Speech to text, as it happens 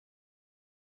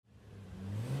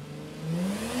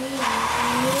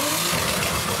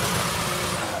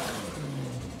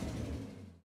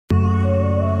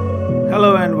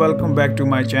welcome back to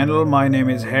my channel. My name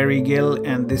is Harry Gill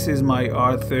and this is my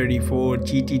R34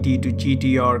 GTT to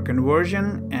GTR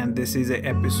conversion, and this is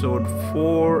episode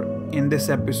 4. In this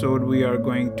episode we are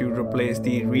going to replace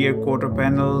the rear quarter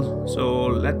panel. So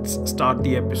let's start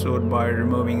the episode by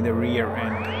removing the rear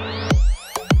end.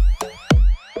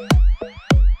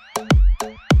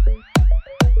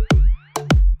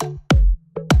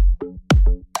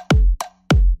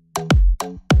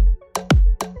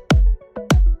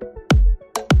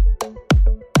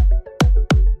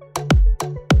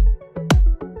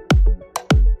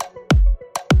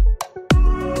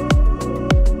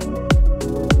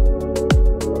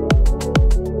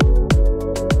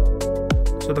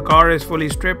 So the car is fully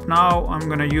stripped now. I'm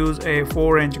going to use a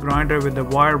 4-inch grinder with a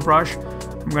wire brush.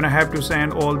 I'm going to have to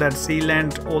sand all that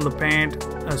sealant, all the paint,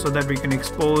 so that we can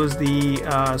expose the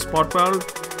spot weld.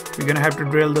 We're going to have to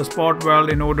drill the spot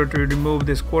weld in order to remove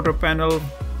this quarter panel.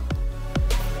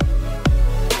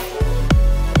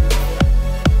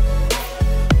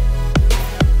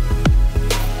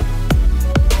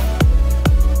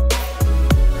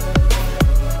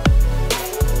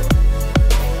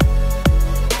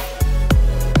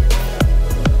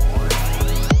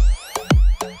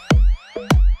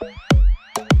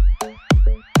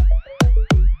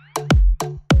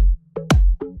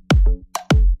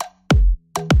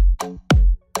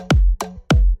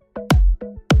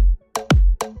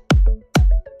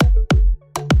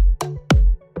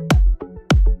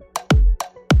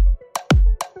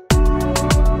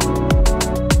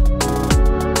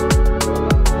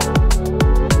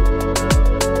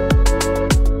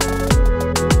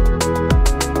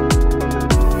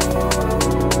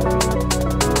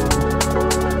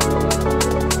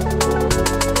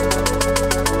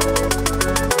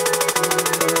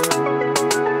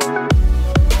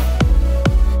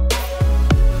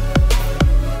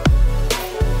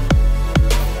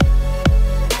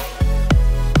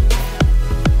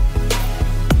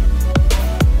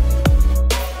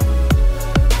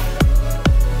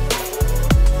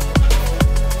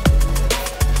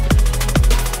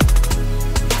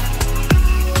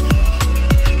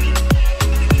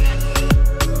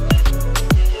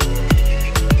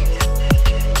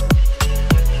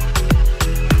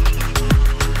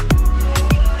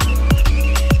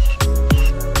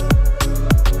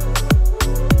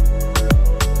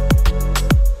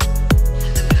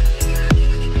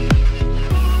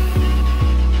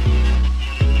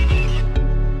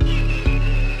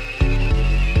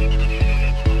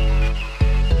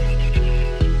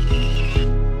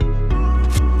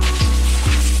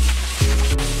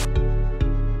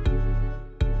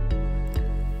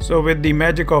 So with the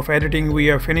magic of editing, we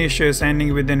are finished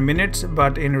sanding within minutes,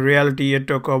 but in reality it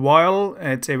took a while.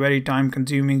 It's a very time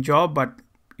consuming job, but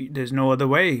there's no other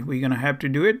way. We're gonna have to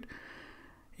do it.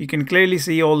 You can clearly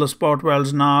see all the spot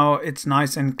welds now. It's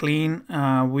nice and clean.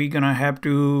 We're gonna have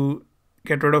to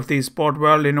get rid of the spot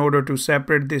weld in order to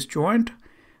separate this joint.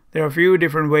 There are a few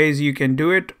different ways you can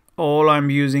do it. All I'm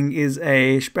using is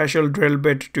a special drill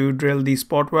bit to drill the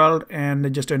spot weld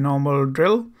and just a normal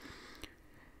drill.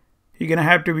 You're gonna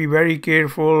have to be very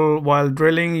careful while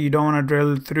drilling. You don't want to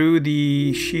drill through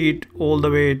the sheet all the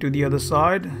way to the other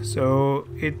side. So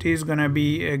it is gonna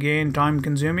be again time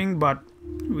consuming, but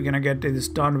we're gonna get this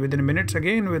done within minutes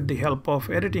again with the help of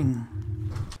editing.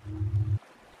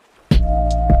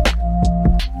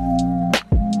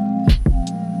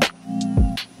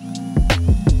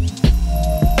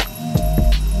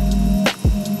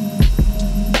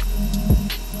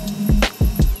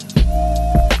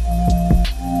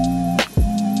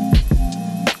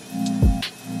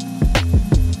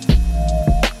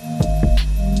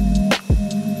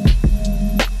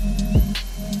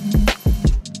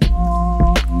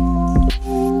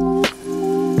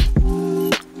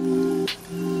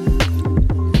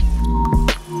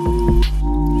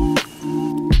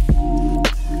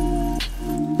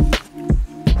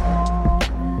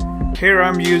 Here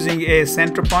I'm using a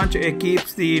center punch. It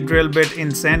keeps the drill bit in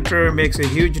center, makes a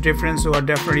huge difference, so I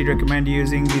definitely recommend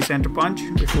using the center punch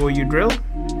before you drill.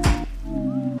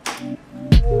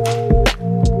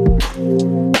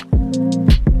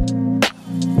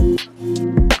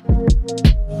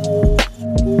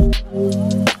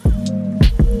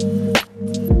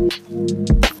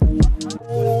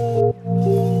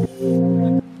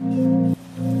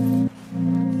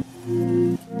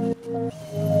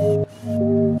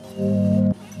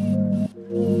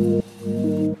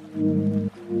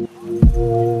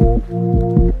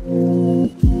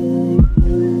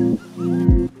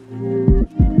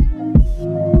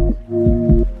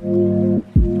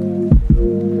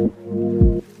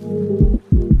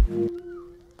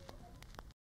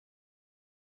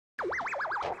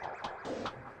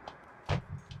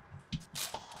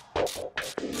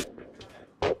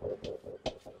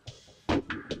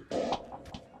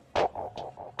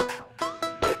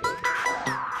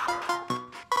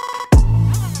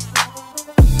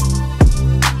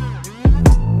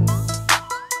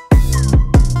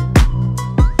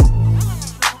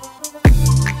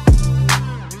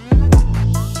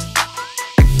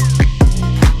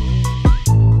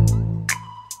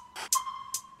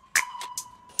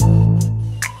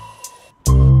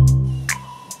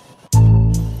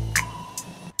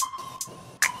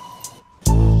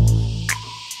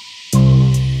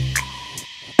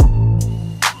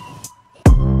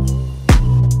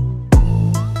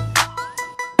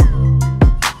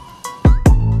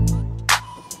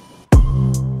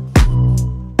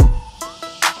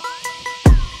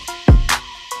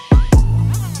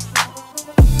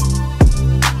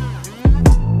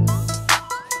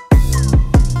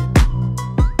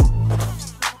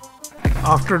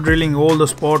 after drilling all the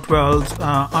spot welds,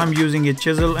 I'm using a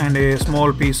chisel and a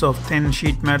small piece of thin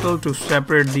sheet metal to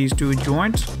separate these two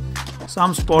joints.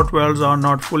 Some spot welds are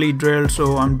not fully drilled,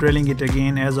 so I'm drilling it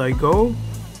again as I go.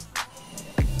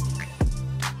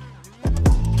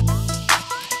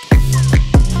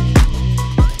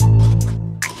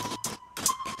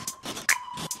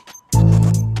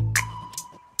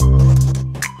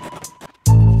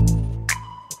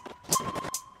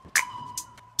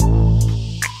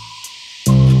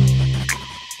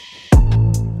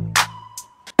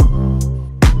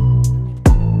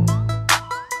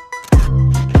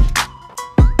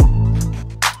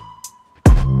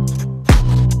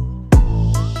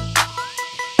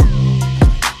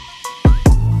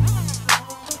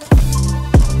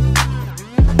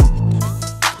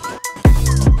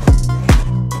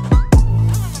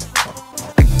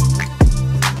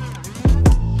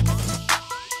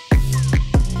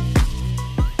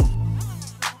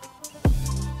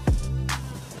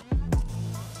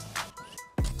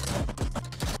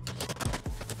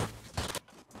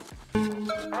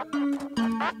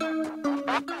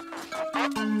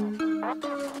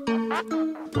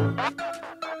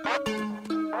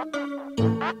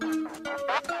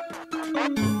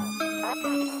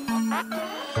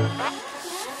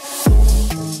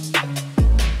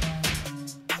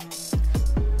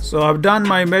 So I've done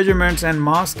my measurements and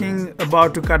masking,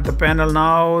 about to cut the panel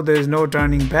now. There is no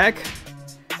turning back.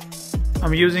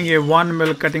 I'm using a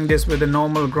 1mm cutting disc with a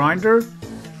normal grinder.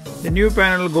 The new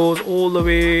panel goes all the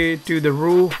way to the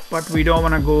roof, but we don't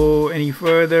want to go any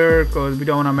further because we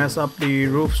don't want to mess up the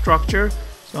roof structure.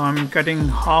 So I'm cutting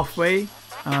halfway.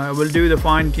 We'll do the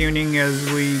fine tuning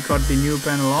as we got the new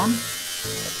panel on.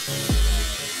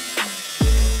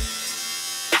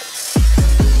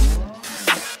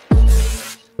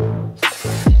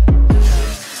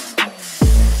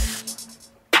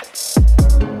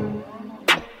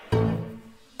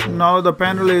 Now the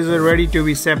panel is ready to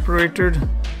be separated.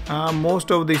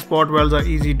 Most of the spot welds are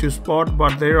easy to spot,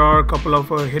 but there are a couple of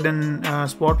hidden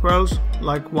spot welds,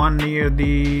 like one near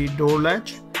the door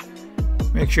latch.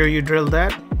 Make sure you drill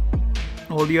that.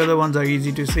 All the other ones are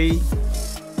easy to see.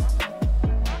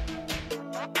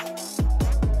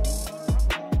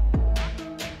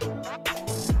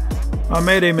 I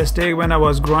made a mistake when I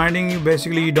was grinding.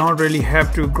 Basically, you don't really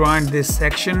have to grind this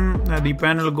section. The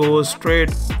panel goes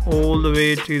straight all the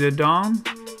way to the down,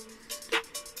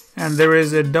 and there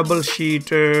is a double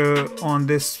sheet on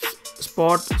this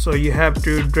spot, so you have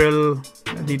to drill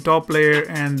the top layer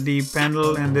and the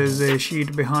panel, and there's a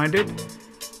sheet behind it.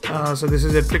 So this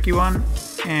is a tricky one.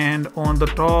 And on the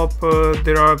top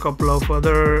there are a couple of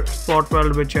other spot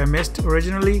welds which I missed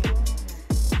originally,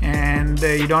 and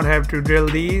you don't have to drill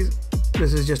these.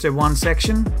 This is just a one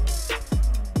section.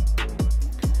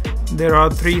 There are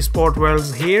 3 spot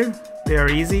welds here. They are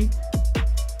easy.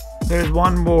 There is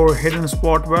one more hidden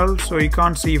spot weld, so you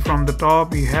can't see from the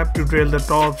top. You have to drill the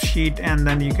top sheet and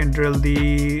then you can drill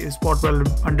the spot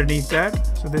weld underneath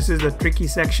that. So this is the tricky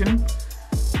section.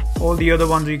 All the other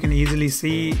ones you can easily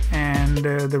see, and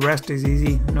the rest is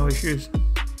easy, no issues.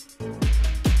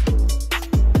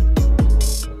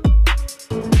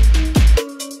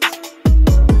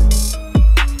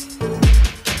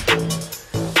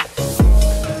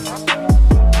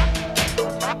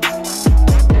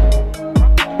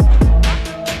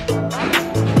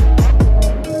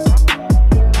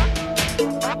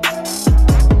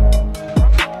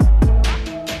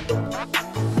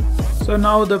 So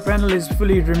now the panel is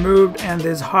fully removed and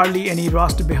there's hardly any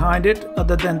rust behind it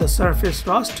other than the surface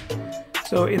rust.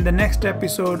 So in the next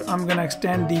episode I'm gonna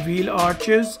extend the wheel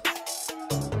arches.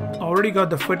 I already got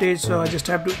the footage, so I just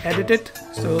have to edit it,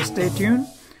 so stay tuned.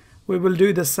 We will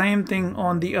do the same thing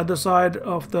on the other side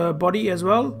of the body as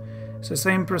well. So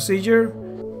same procedure.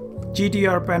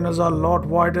 GTR panels are a lot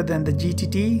wider than the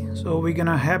GTT, so we're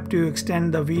gonna have to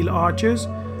extend the wheel arches.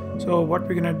 So what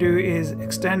we're gonna do is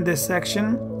extend this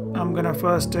section. I'm gonna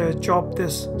first chop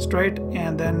this straight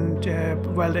and then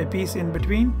weld a piece in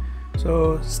between.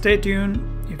 So stay tuned.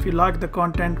 If you like the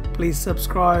content, please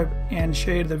subscribe and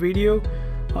share the video.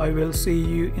 I will see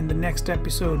you in the next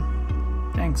episode.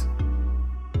 Thanks.